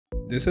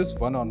This is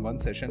one-on-one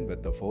session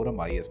with the Forum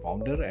IAS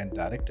founder and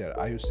director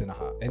Ayush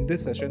Sinha. In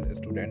this session,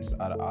 students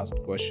are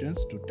asked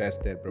questions to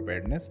test their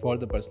preparedness for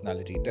the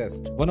personality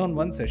test.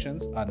 One-on-one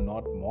sessions are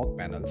not mock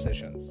panel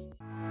sessions.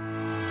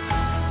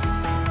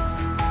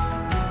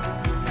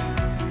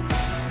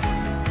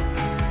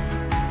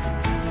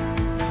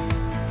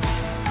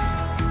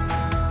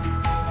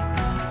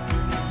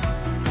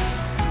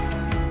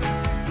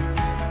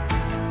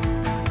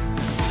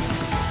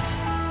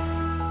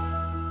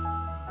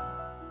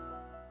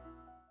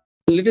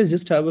 Let us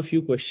just have a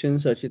few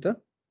questions, Archita.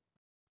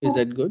 Is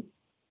that good?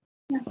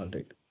 Yeah. All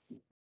right.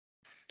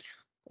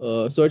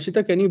 So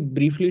Archita, can you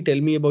briefly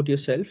tell me about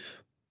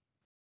yourself?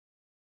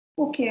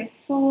 Okay,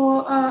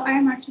 so I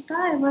am Archita.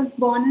 I was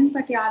born in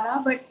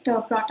Patiala but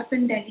brought up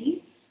in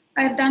Delhi.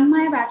 I've done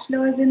my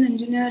bachelor's in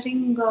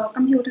engineering,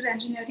 computer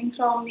engineering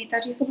from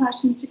Netaji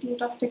Subhash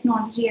Institute of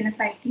Technology,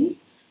 NSIT.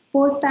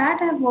 Post that,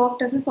 I've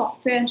worked as a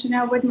software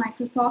engineer with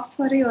Microsoft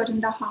for a year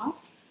and a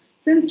half.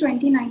 Since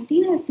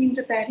 2019, I've been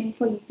preparing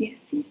for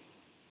UPSC.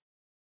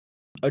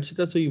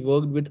 Archita, so you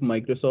worked with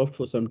Microsoft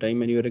for some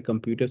time and you're a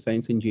computer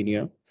science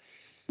engineer.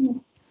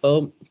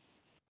 Yeah.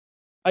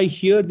 I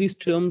hear these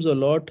terms a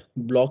lot,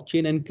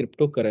 blockchain and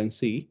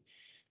cryptocurrency.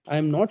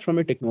 I'm not from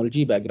a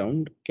technology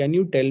background. Can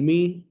you tell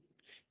me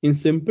in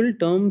simple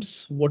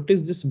terms, what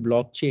is this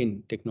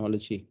blockchain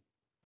technology?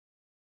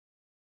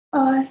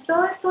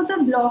 So the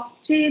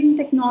blockchain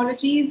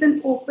technology is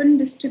an open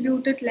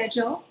distributed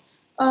ledger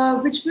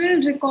which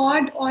will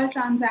record all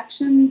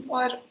transactions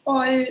or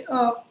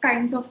all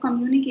kinds of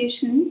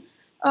communication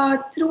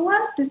through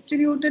a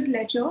distributed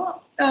ledger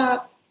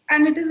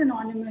and it is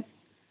anonymous.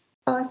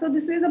 So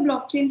this is a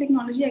blockchain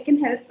technology. I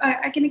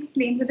can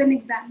explain with an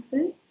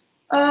example.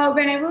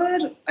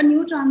 Whenever a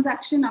new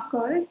transaction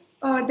occurs,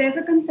 there's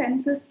a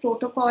consensus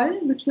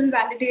protocol which will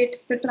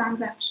validate the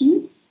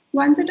transaction.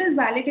 Once it is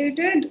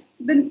validated,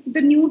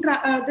 the new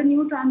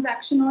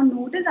transaction or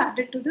node is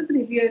added to the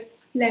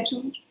previous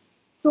ledger.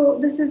 So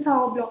this is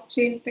how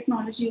blockchain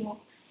technology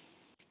works.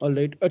 All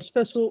right,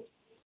 Archita, so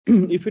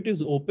if it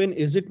is open,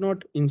 is it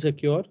not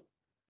insecure?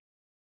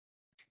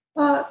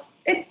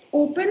 It's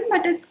open,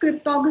 but it's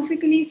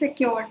cryptographically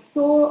secured.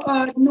 So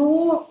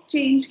no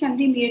change can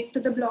be made to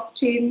the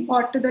blockchain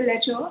or to the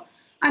ledger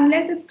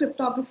unless it's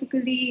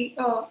cryptographically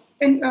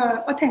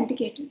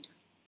authenticated.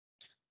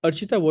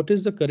 Archita, what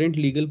is the current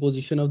legal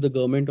position of the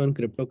government on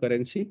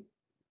cryptocurrency?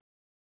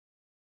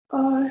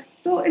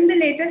 So in the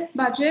latest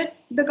budget,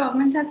 the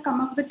government has come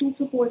up with two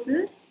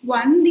proposals.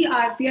 One, the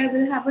RBI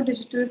will have a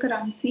digital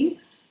currency.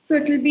 So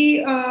it will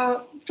be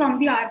from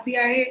the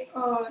RBI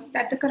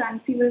that the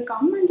currency will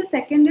come. And the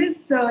second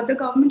is the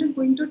government is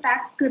going to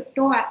tax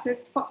crypto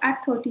assets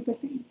at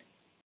 30%.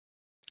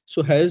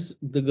 So has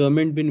the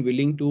government been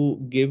willing to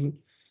give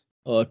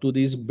to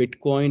these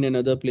Bitcoin and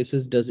other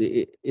places?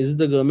 Is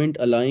the government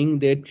allowing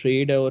their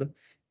trade, or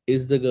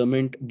is the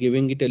government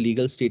giving it a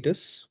legal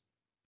status?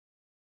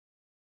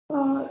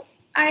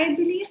 I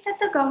believe that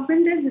the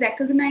government is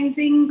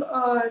recognizing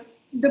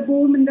the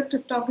boom in the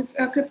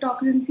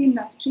cryptocurrency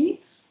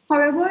industry.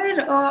 However,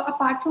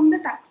 apart from the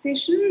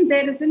taxation,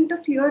 there isn't a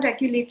clear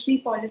regulatory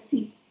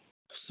policy.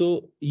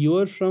 So you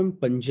are from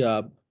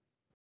Punjab,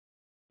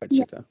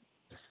 Yeah. Archita.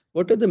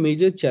 What are the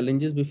major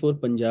challenges before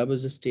Punjab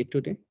as a state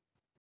today?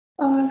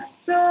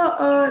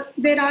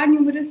 There are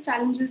numerous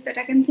challenges that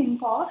I can think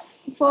of.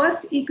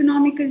 First,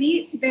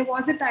 economically, there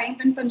was a time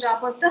when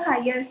Punjab was the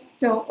highest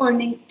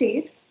earning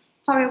state.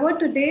 However,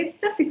 today it's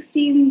the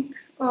 16th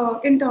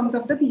in terms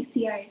of the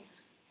PCI.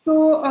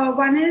 So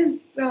one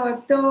is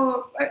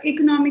the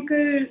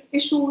economical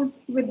issues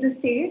with the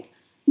state.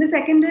 The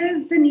second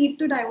is the need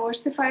to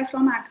diversify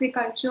from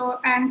agriculture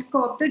and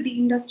curb the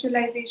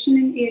deindustrialization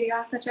in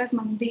areas such as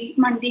Mandi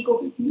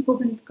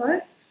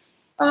Govindkar.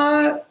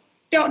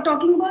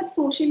 Talking about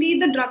socially,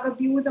 the drug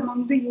abuse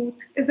among the youth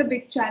is a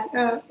big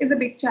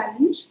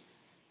challenge,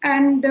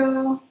 and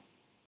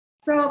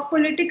so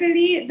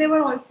politically, there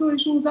were also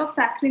issues of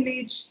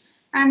sacrilege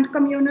and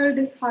communal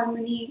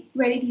disharmony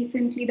very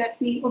recently that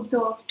we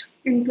observed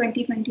in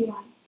 2021.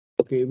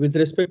 Okay, with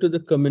respect to the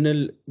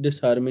communal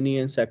disharmony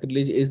and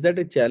sacrilege, is that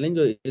a challenge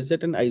or is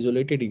that an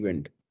isolated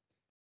event?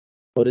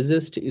 Or is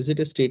it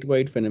a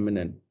statewide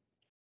phenomenon?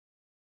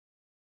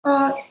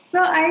 So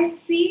I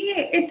see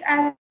it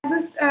as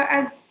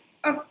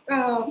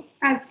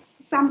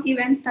some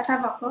events that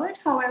have occurred.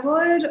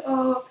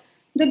 However,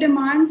 the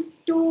demands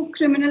to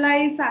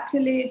criminalize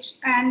sacrilege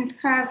and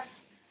have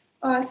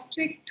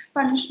strict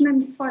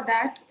punishments for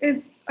that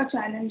is a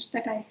challenge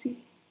that I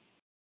see.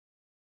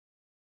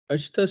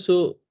 Archita,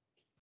 so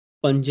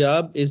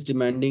Punjab is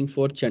demanding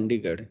for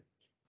Chandigarh.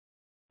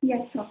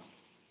 Yes, sir.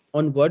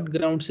 On what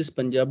grounds is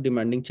Punjab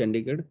demanding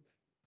Chandigarh?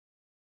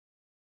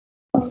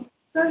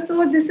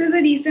 So this is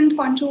a recent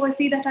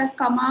controversy that has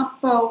come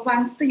up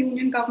once the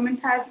union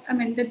government has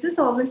amended the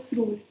service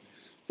rules.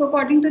 So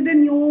according to the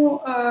new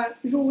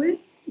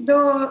rules,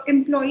 the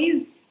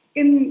employees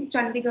in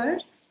Chandigarh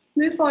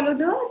will follow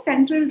the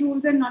central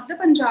rules and not the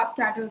Punjab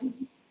cadre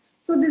rules.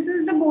 So this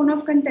is the bone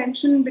of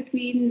contention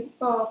between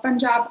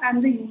Punjab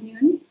and the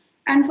union.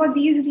 And for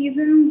these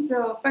reasons,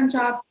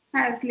 Punjab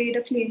has laid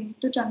a claim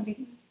to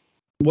Chandigarh.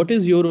 What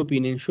is your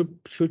opinion? Should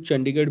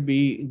Chandigarh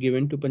be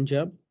given to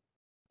Punjab?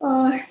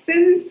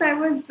 Since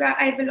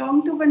I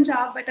belong to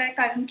Punjab, but I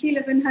currently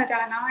live in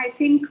Haryana. I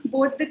think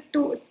both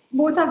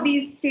of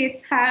these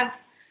states have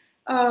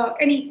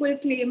an equal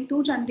claim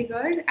to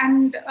Chandigarh,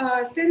 and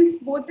since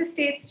both the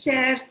states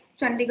share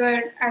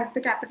Chandigarh as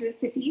the capital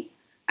city,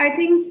 I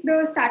think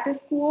the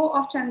status quo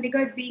of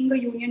Chandigarh being a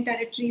union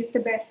territory is the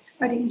best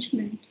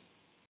arrangement.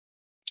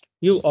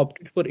 You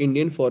opted for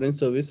Indian Foreign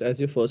Service as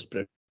your first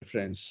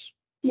preference.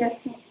 Yes,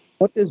 sir.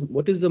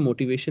 What is the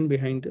motivation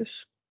behind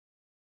this?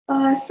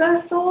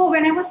 So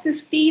when I was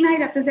 15, I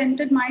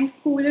represented my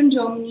school in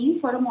Germany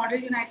for a Model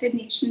United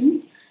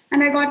Nations,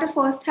 and I got a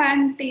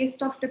first-hand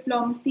taste of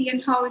diplomacy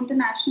and how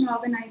international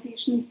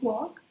organizations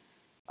work.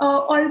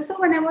 Also,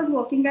 when I was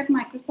working at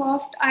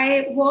Microsoft,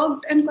 I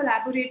worked and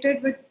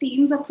collaborated with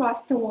teams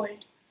across the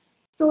world.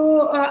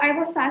 So I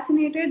was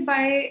fascinated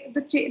by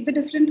the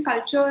different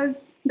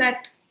cultures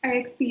that I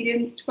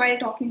experienced while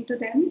talking to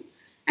them.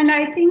 And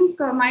I think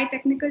my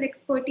technical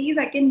expertise,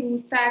 I can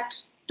use that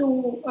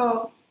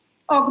to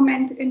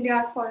augment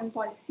India's foreign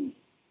policy.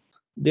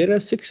 There are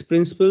 6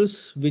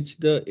 principles which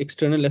the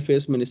External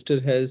Affairs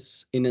Minister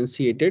has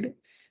enunciated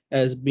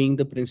as being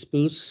the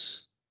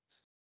principles,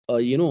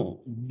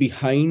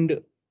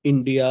 behind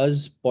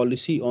India's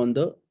policy on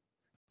the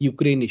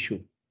Ukraine issue.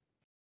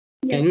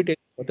 Can Yes. you tell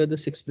me what are the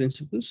 6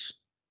 principles?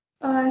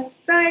 So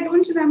I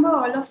don't remember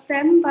all of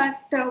them,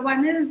 but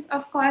one is,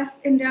 of course,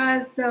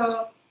 India's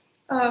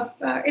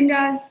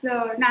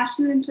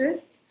national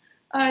interest.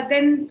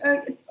 Then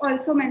it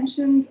also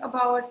mentions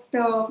about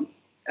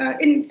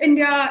in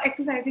India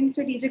exercising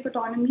strategic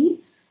autonomy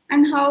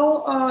and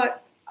how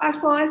our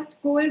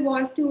first goal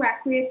was to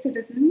evacuate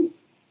citizens.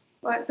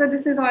 So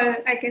this is all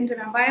I can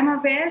remember. I am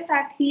aware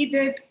that he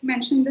did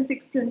mention the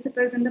 6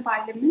 principles in the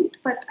parliament,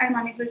 but I'm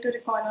unable to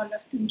recall all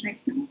of them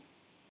right now.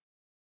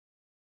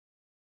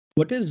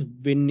 What is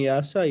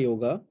Vinyasa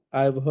Yoga?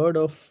 I've heard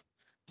of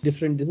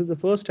different. This is the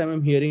first time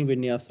I'm hearing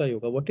Vinyasa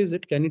Yoga. What is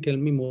it? Can you tell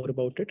me more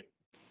about it?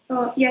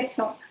 Yes,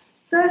 sir.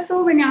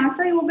 So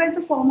Vinyasa Yoga is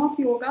a form of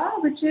yoga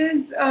which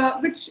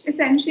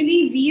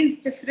essentially weaves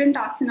different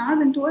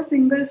asanas into a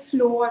single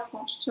flow or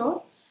posture.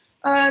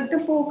 The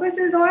focus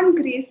is on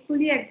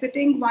gracefully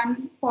exiting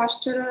one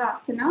posture or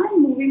asana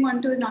and moving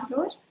on to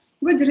another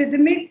with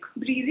rhythmic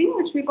breathing,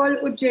 which we call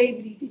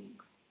Ujjayi breathing.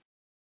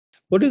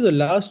 What is the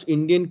last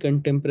Indian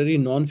contemporary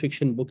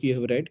non-fiction book you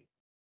have read?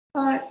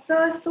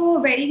 So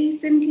very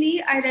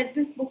recently, I read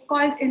this book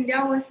called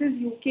India versus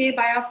UK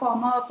by a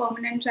former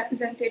permanent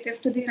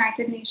representative to the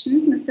United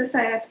Nations, Mr.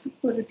 Syed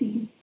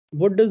Akbaruddin.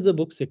 What does the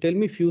book say? Tell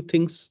me few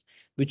things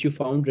which you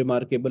found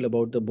remarkable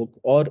about the book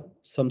or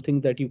something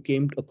that you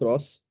came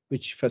across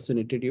which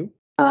fascinated you.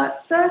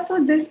 So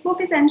this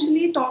book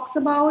essentially talks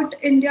about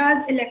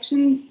India's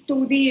elections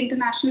to the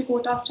International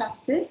Court of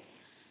Justice.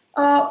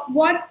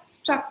 What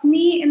struck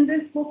me in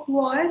this book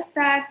was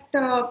that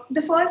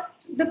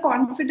the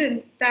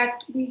confidence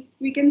that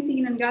we can see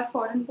in India's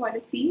foreign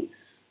policy.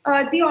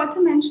 The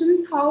author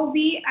mentions how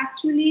we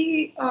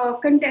actually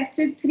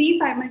contested 3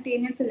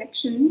 simultaneous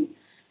elections,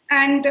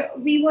 and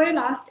we were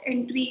last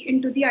entry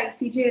into the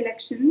ICJ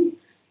elections.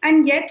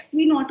 And yet,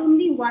 we not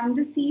only won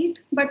the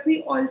seat, but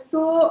we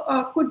also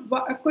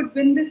could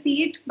win the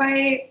seat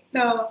by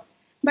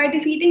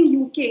defeating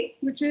UK,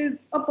 which is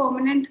a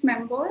permanent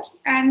member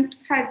and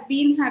has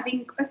been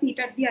having a seat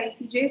at the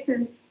ICJ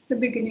since the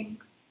beginning.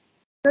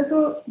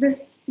 So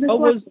this How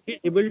was was he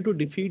able to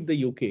defeat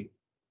the UK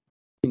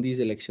in these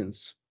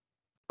elections?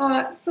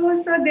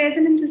 so there's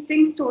an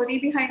interesting story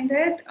behind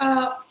it.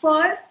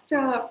 First,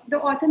 the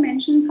author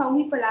mentions how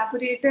he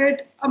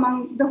collaborated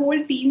among the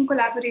whole team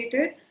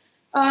collaborated.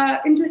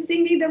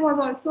 Interestingly, there was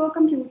also a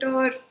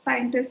computer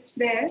scientist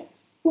there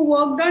who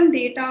worked on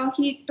data.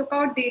 He took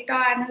out data,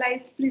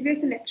 analyzed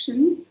previous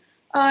elections.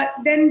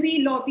 Then we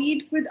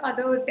lobbied with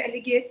other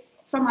delegates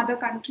from other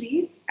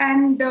countries,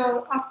 and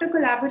after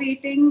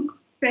collaborating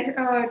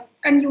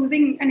and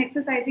using and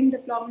exercising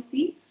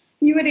diplomacy,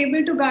 we were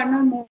able to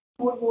garner more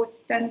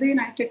votes than the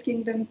United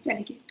Kingdom's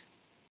delegate.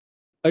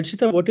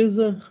 Archita, what is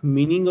the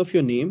meaning of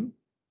your name?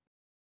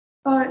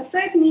 So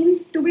it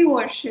means to be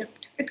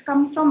worshipped. It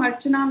comes from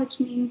Archana, which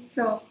means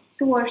to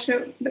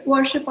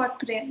worship or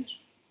prayer.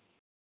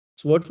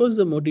 So what was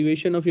the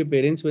motivation of your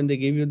parents when they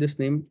gave you this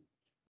name?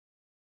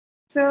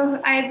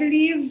 So I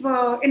believe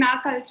in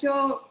our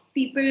culture,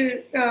 people,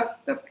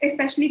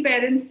 especially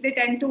parents, they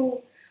tend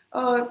to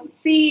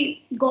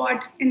see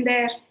God in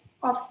their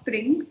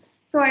offspring.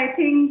 So I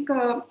think,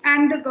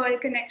 and the girl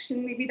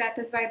connection, maybe that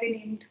is why they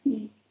named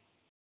me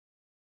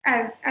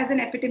as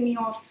an epitome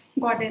of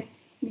goddess,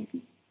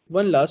 maybe.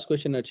 One last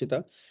question,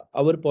 Archita.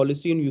 Our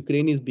policy in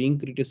Ukraine is being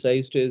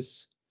criticized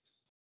as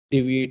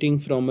deviating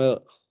from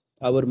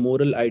our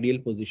moral ideal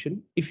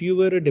position. If you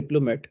were a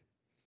diplomat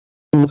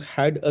who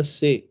had a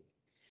say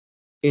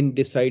in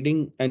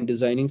deciding and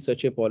designing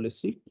such a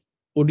policy,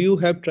 would you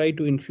have tried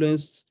to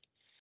influence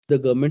the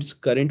government's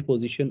current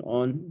position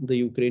on the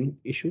Ukraine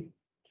issue?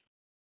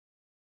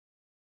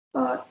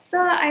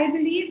 Sir, I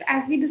believe,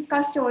 as we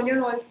discussed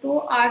earlier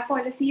also, our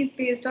policy is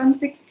based on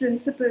 6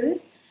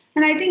 principles.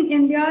 And I think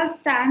India's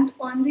stand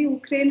on the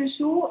Ukraine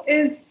issue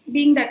is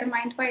being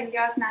determined by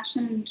India's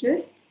national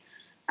interests.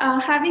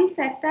 Having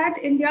said that,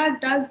 India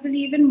does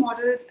believe in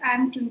morals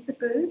and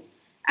principles.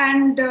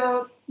 And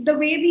the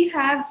way we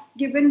have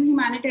given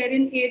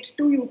humanitarian aid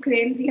to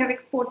Ukraine, we have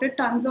exported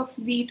tons of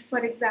wheat, for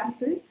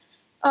example,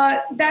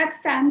 that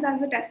stands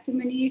as a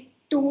testimony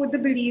to the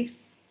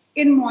beliefs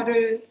in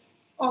morals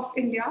of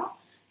India.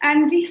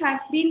 And we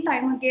have been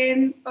time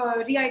again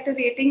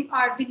reiterating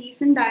our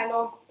belief in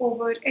dialogue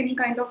over any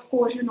kind of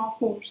coercion or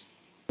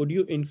force. Would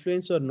you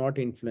influence or not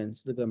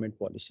influence the government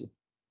policy?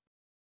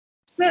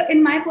 So,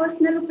 in my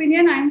personal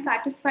opinion, I am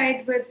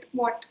satisfied with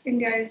what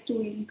India is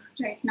doing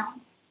right now.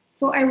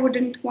 So, I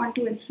wouldn't want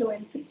to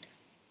influence it.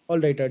 All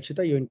right,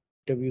 Archita, your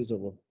interview is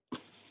over.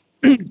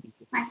 Thank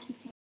you,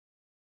 sir.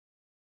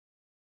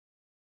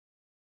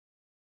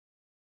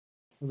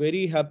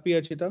 Very happy,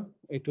 Archita.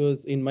 It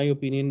was, in my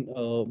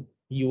opinion,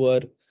 you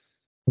are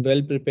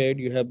well prepared.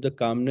 You have the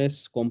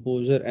calmness,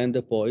 composure, and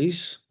the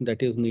poise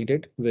that is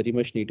needed, very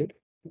much needed.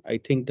 I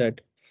think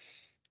that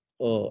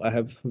I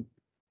have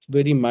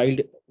very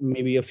mild,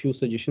 maybe a few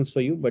suggestions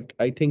for you, but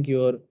I think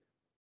you're,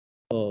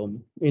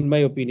 in my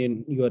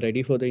opinion, you are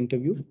ready for the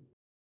interview.